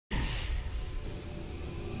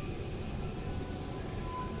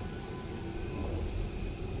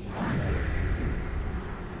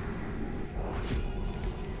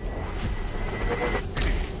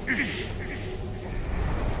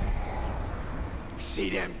See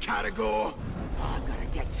them Caragor? I'm gonna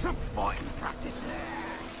get some fighting practice there.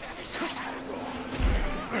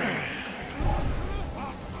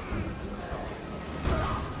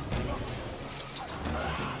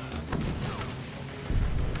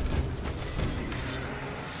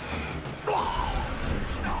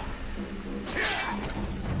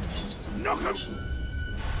 Knock him!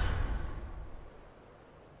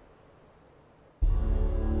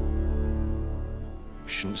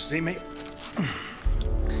 Shouldn't see me.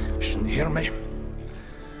 Shouldn't hear me.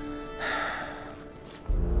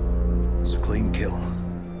 It's a clean kill.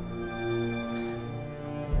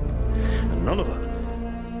 And none of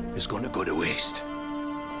it is going to go to waste.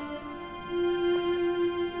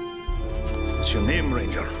 What's your name,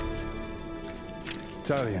 Ranger?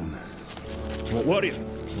 Italian. What were you?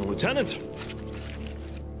 A lieutenant?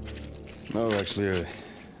 No, actually, I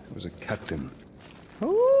was a captain.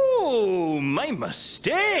 Oh, my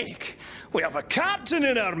mistake! We have a captain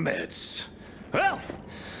in our midst. Well,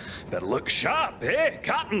 better look sharp, eh?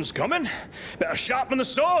 Captain's coming. Better sharpen the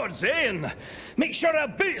swords, eh? And make sure our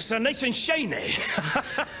boots are nice and shiny.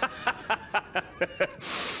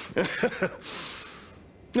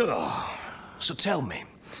 Oh, so tell me,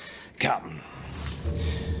 Captain,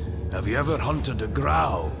 have you ever hunted a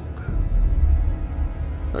Graug?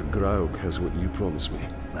 A Graug has what you promised me.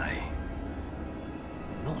 Aye.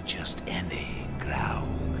 Not just any Graug.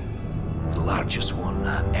 The largest one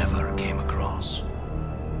I ever came across.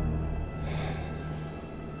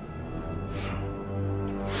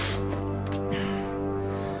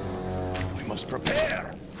 We must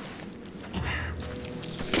prepare!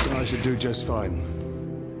 I should do just fine.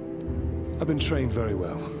 I've been trained very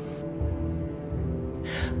well.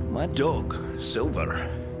 My dog, Silver,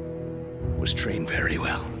 was trained very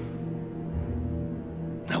well.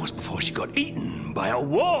 That was before she got eaten by a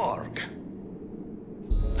warg.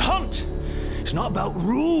 The hunt is not about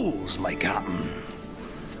rules, my captain.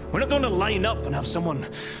 We're not going to line up and have someone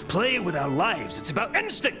play with our lives. It's about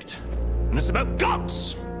instinct, and it's about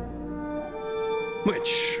guts.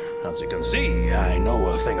 Which, as you can see, I know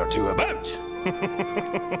a thing or two about.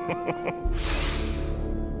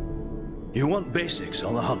 You want basics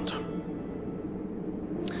on the hunt?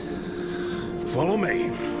 Follow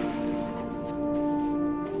me.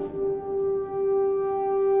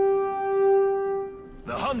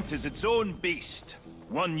 The hunt is its own beast,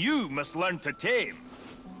 one you must learn to tame.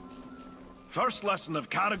 First lesson of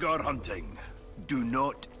Caragor hunting, do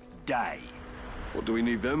not die. What do we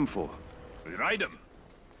need them for? We ride them.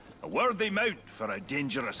 A worthy mount for a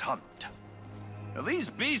dangerous hunt. Now, these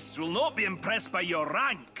beasts will not be impressed by your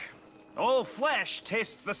rank. All flesh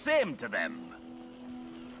tastes the same to them.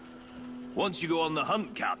 Once you go on the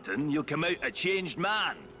hunt, Captain, you'll come out a changed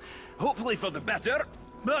man. Hopefully for the better,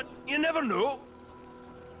 but you never know.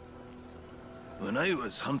 When I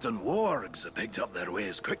was hunting wargs, I picked up their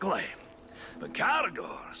ways quickly. But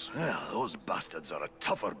Caragors, well, those bastards are a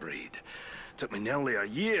tougher breed. Took me nearly a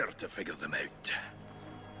year to figure them out.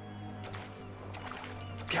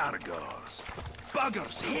 Caragors.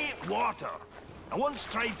 Buggers hate water. I once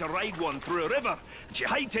tried to ride one through a river, and she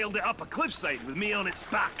hightailed it up a cliffside with me on its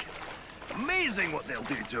back. Amazing what they'll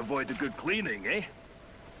do to avoid a good cleaning, eh?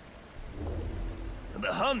 And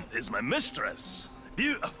the hunt is my mistress.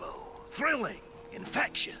 Beautiful, thrilling,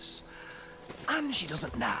 infectious. And she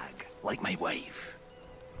doesn't nag, like my wife.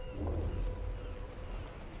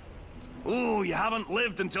 Oh, you haven't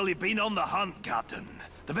lived until you've been on the hunt, Captain.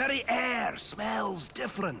 The very air smells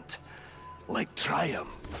different. Like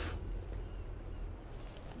triumph.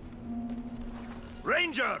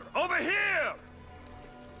 Ranger, over here!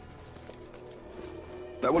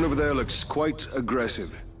 That one over there looks quite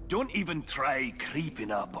aggressive. Don't even try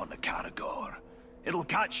creeping up on a Caragor. It'll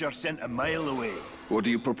catch your scent a mile away. What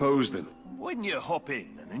do you propose, then? Why don't you hop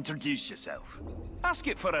in and introduce yourself? Ask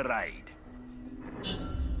it for a ride.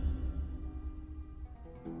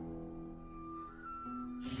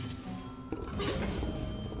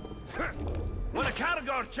 When a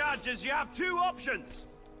Caragor charges, you have two options.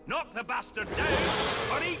 Knock the bastard down,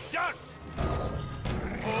 or eat dirt.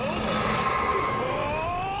 Hold!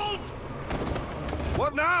 Hold!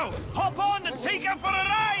 What now? Hop on and take her for a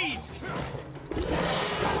ride!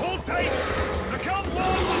 Hold tight! Become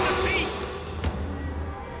one with the beast!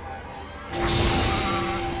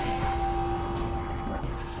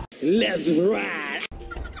 Let's ride!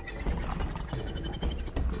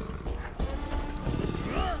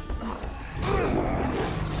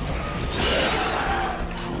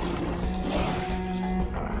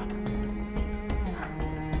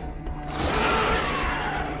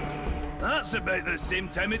 That's about the same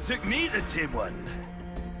time it took me to tame one.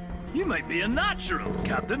 You might be a natural,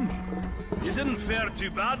 Captain. You didn't fare too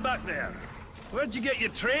bad back there. Where'd you get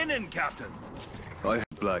your training, Captain? I had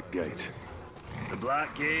Black Gate. The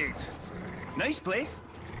Black Gate. Nice place.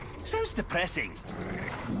 Sounds depressing.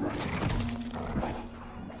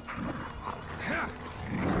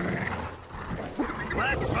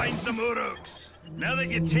 Let's find some Uruks. Now that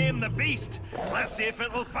you tame the beast, let's see if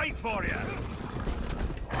it'll fight for you.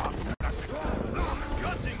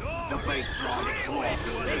 Cutting off! The beast riding towards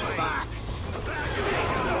us. He's back.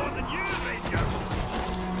 More than you, Ranger.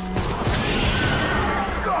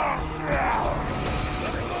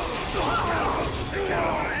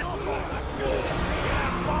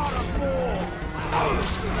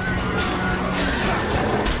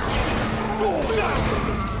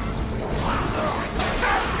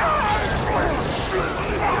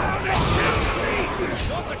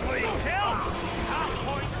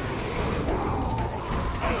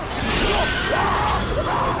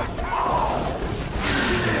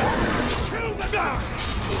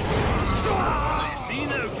 See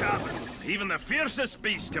now, Captain. Even the fiercest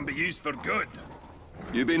beast can be used for good.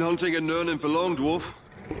 You been hunting in Nurnin for long, dwarf?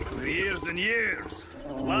 For years and years.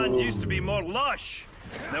 Land used to be more lush.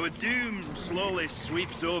 Now a doom slowly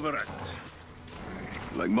sweeps over it.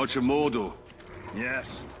 Like much of Mordor.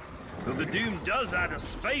 Yes. Though the doom does add a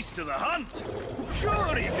spice to the hunt.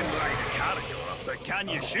 Sure, you can ride a carrier, but can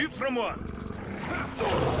you shoot from one?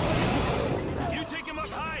 You take him up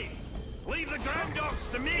high. Leave the ground dogs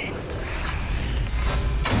to me.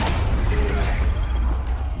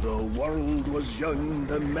 The world was young,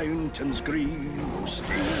 the mountains green, no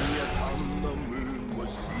stay upon the moon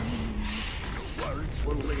was seen. No words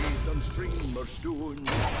were laid on stream or stone,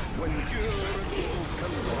 when Jura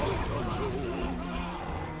and walked alone.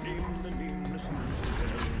 Name the nameless who's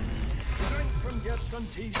drank from yet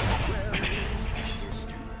untasted wells. He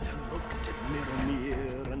stooped and looked at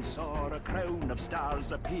mirror and saw a crown of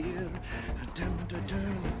stars appear. Dum da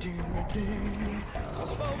dum dum dum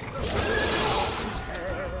above the shoulder of his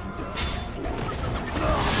head.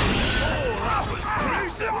 Oh, that was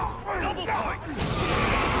gruesome! Double points!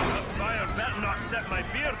 The fire better not set my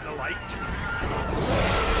beard alight.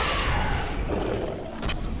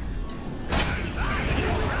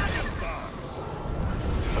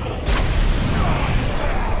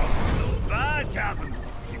 Not bad, Captain.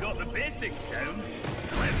 You got the basics down.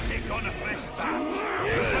 Let's take on a fresh batch.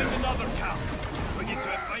 Find another cap. Bring you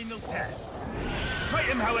to a final test. Fight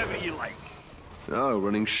him however you like. Oh,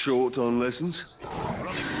 running short on lessons?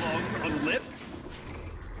 Running long on lip?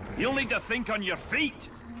 You'll need to think on your feet.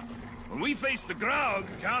 When we face the Grog,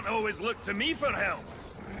 can't always look to me for help.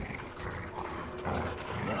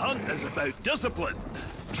 The hunt is about discipline.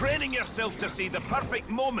 Training yourself to see the perfect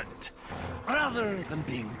moment, rather than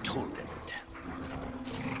being told it.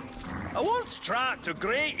 I once tracked a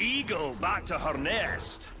grey eagle back to her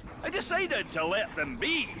nest. I decided to let them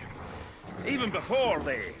be, even before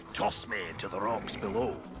they tossed me to the rocks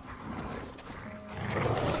below.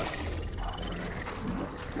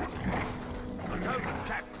 Look out,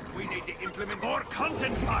 Captain. We need to implement More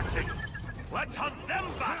hunting party. Let's hunt them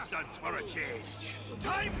bastards for a change.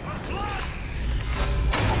 Time for blood!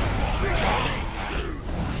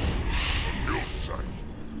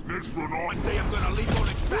 I say I'm gonna leave all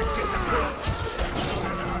expected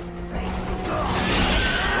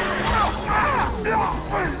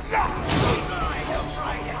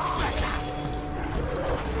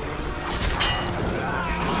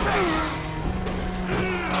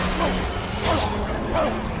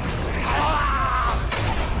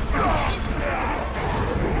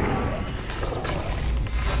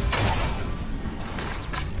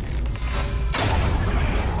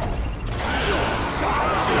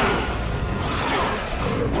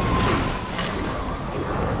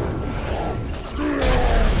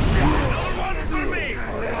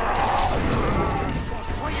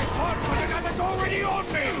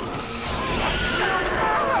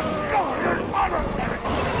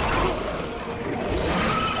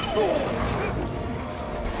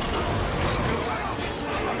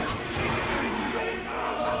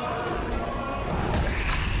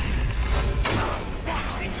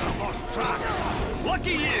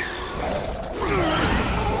Lucky you!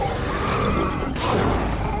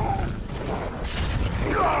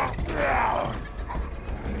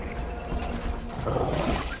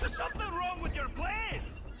 There's something wrong with your blade!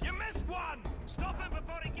 You missed one! Stop it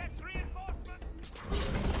before it gets reinforcement!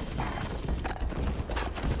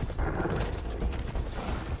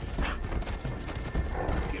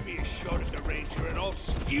 Give me a shot at the Ranger and I'll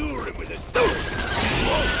skewer him with a stone.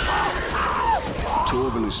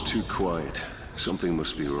 Torvin is too quiet. Something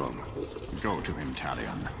must be wrong. Go to him,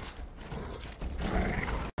 Talion.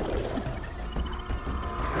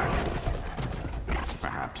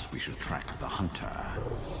 Perhaps we should track the hunter.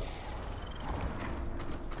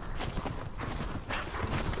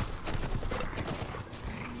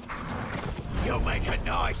 You'll make a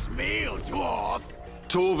nice meal, dwarf.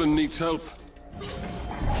 Torvin needs help.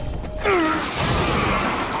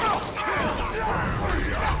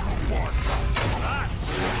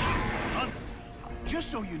 Just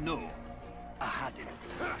so you know, I had it.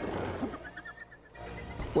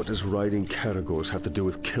 What does riding caragors have to do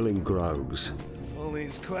with killing Graugs? All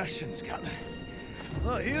these questions, Captain.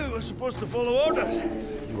 Well, you were supposed to follow orders.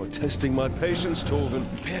 You are testing my patience, Torvin.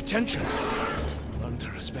 Pay attention. Learn to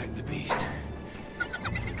respect the beast.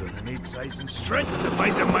 You're gonna need size and strength to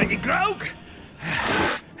fight the mighty Graug.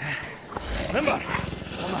 Remember, on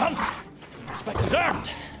the hunt, respect is earned.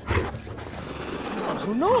 Well,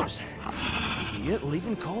 who knows? He'll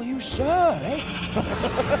even call you sir, eh?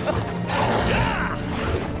 Yeah!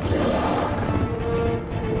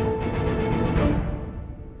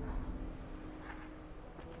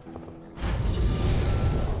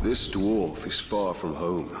 This dwarf is far from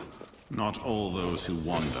home. Not all those who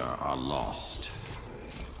wander are lost.